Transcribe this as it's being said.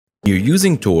When you're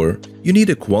using Tor, you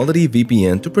need a quality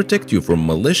VPN to protect you from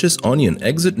malicious Onion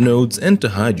exit nodes and to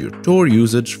hide your Tor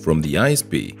usage from the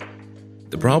ISP.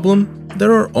 The problem?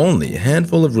 There are only a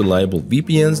handful of reliable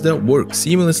VPNs that work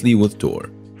seamlessly with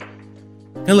Tor.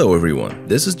 Hello everyone,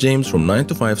 this is James from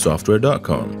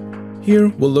 9to5software.com. Here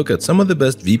we'll look at some of the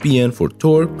best VPN for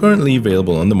Tor currently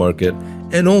available on the market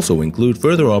and also include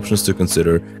further options to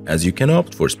consider, as you can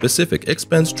opt for specific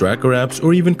expense tracker apps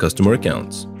or even customer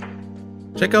accounts.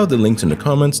 Check out the links in the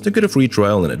comments to get a free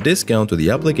trial and a discount to the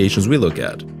applications we look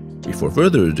at. Before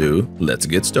further ado, let's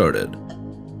get started.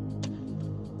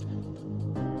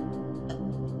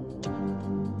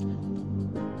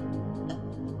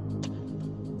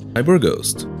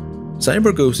 CyberGhost.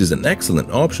 CyberGhost is an excellent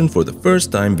option for the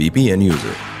first-time VPN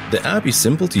user. The app is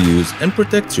simple to use and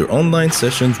protects your online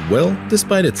sessions well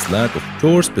despite its lack of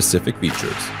Tor-specific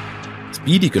features.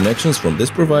 Speedy connections from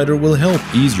this provider will help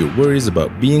ease your worries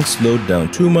about being slowed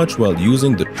down too much while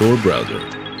using the Tor browser.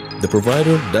 The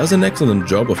provider does an excellent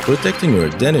job of protecting your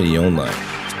identity online,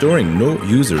 storing no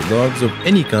user logs of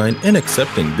any kind and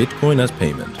accepting Bitcoin as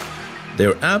payment.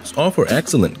 Their apps offer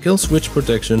excellent kill switch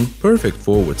protection, perfect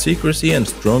forward secrecy and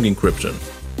strong encryption,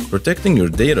 protecting your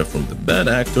data from the bad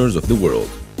actors of the world.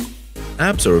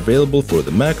 Apps are available for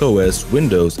the macOS,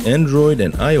 Windows, Android,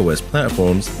 and iOS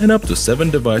platforms, and up to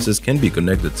 7 devices can be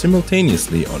connected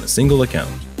simultaneously on a single account.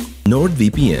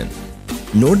 NordVPN.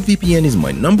 NordVPN is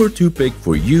my number 2 pick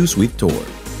for use with Tor.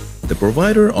 The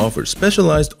provider offers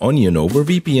specialized Onion over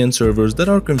VPN servers that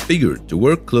are configured to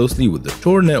work closely with the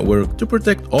Tor network to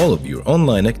protect all of your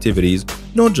online activities,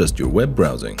 not just your web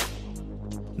browsing.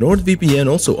 NordVPN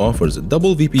also offers a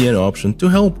double VPN option to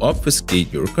help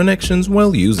obfuscate your connections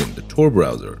while using the Tor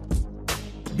browser.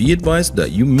 Be advised that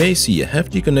you may see a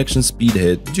hefty connection speed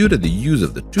hit due to the use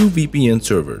of the 2 VPN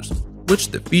servers, which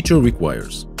the feature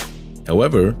requires.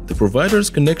 However, the provider's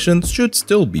connections should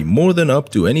still be more than up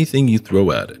to anything you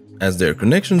throw at it, as their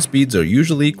connection speeds are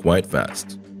usually quite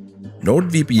fast.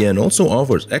 NordVPN also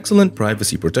offers excellent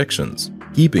privacy protections,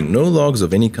 keeping no logs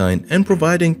of any kind and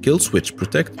providing kill switch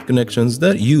protected connections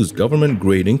that use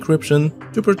government-grade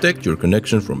encryption to protect your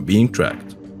connection from being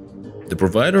tracked. The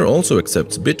provider also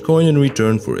accepts Bitcoin in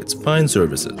return for its fine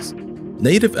services.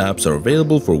 Native apps are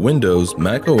available for Windows,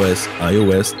 macOS,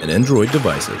 iOS, and Android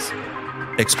devices.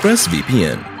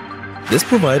 ExpressVPN. This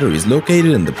provider is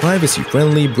located in the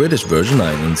privacy-friendly British Virgin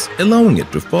Islands, allowing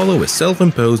it to follow a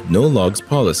self-imposed no-logs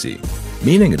policy,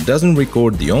 meaning it doesn't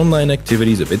record the online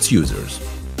activities of its users.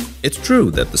 It's true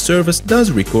that the service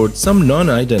does record some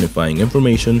non-identifying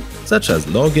information such as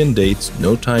login dates,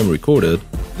 no time recorded,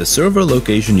 the server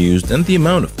location used, and the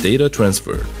amount of data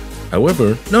transferred.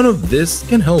 However, none of this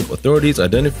can help authorities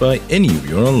identify any of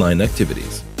your online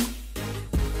activities.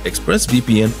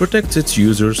 ExpressVPN protects its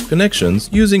users'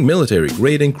 connections using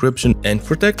military-grade encryption and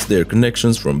protects their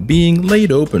connections from being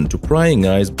laid open to prying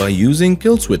eyes by using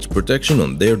kill switch protection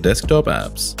on their desktop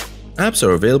apps. Apps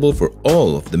are available for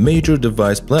all of the major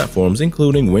device platforms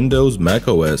including Windows,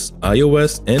 macOS,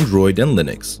 iOS, Android, and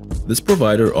Linux. This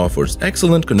provider offers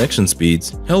excellent connection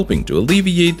speeds, helping to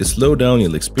alleviate the slowdown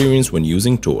you'll experience when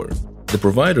using Tor. The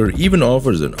provider even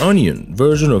offers an Onion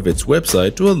version of its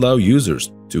website to allow users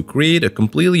to create a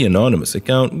completely anonymous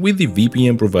account with the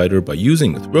VPN provider by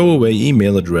using a throwaway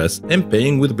email address and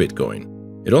paying with Bitcoin.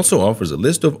 It also offers a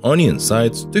list of Onion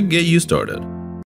sites to get you started.